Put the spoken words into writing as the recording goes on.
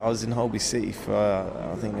I was in Holby City for,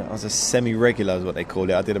 I think I was a semi-regular is what they call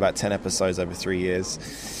it. I did about 10 episodes over 3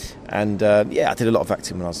 years. And I did a lot of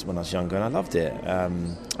acting when I was younger, and I loved it.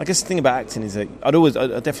 I guess the thing about acting is that I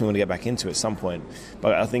definitely want to get back into it at some point.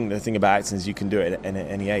 But I think the thing about acting is you can do it at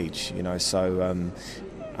any age, you know. So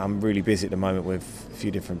I'm really busy at the moment with a few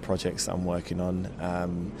different projects that I'm working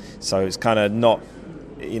on. So it's kind of not,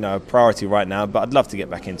 a priority right now, but I'd love to get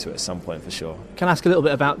back into it at some point for sure. Can I ask a little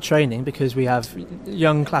bit about training, because we have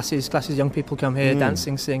young classes, young people come here,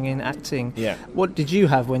 dancing, singing, acting. Yeah. What did you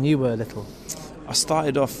have when you were little? I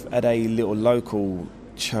started off at a little local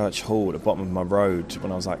church hall at the bottom of my road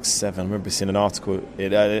when I was like 7. I remember seeing an article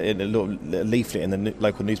in a little leaflet in the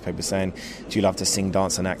local newspaper saying, "Do you love to sing,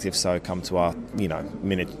 dance and act? If so, come to our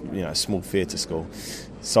small theatre school."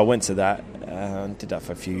 So I went to that and did that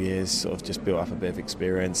for a few years, sort of just built up a bit of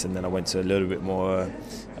experience, and then I went to a little bit more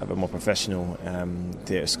professional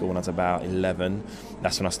theatre school when I was about 11.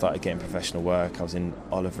 That's when I started getting professional work. I was in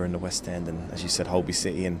Oliver in the West End, and as you said, Holby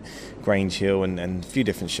City and Grange Hill, and a few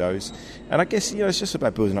different shows. And I guess it's just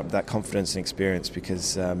about building up that confidence and experience,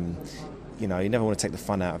 because you never want to take the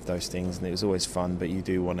fun out of those things, and it was always fun, but you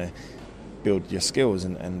do want to build your skills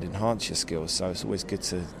and enhance your skills. So it's always good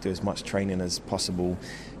to do as much training as possible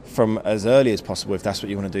from as early as possible, if that's what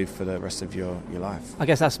you want to do for the rest of your life. I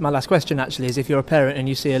guess that's my last question, actually, is if you're a parent and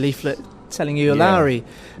you see a leaflet telling you a Lowry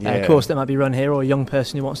course that might be run here, or a young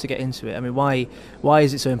person who wants to get into it, I mean, why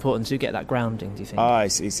is it so important to get that grounding, do you think?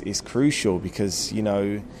 It's crucial, because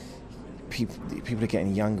people are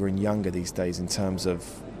getting younger and younger these days in terms of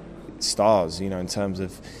stars, in terms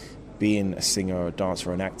of being a singer or a dancer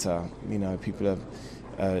or an actor. People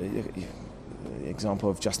are example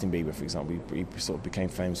of Justin Bieber, for example. He sort of became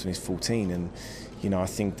famous when he was 14, and I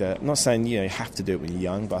think that, I'm not saying you have to do it when you're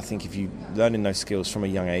young, but I think if you learning those skills from a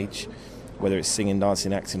young age, whether it's singing,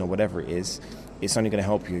 dancing, acting or whatever it is, it's only going to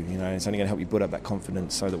help you. It's only going to help you build up that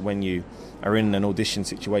confidence, so that when you are in an audition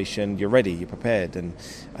situation, you're ready, you're prepared. And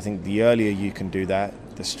I think the earlier you can do that,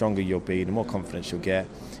 the stronger you'll be, the more confidence you'll get,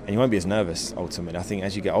 and you won't be as nervous ultimately. I think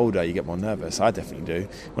as you get older, you get more nervous. I definitely do.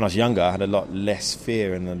 When I was younger, I had a lot less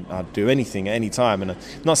fear, and I'd do anything at any time. And I'm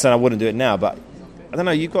not saying I wouldn't do it now, but I don't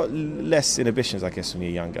know, you've got less inhibitions, I guess, when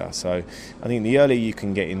you're younger. So I think the earlier you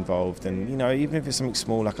can get involved, and even if it's something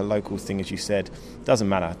small like a local thing, as you said, doesn't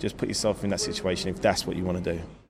matter. Just put yourself in that situation if that's what you want to do.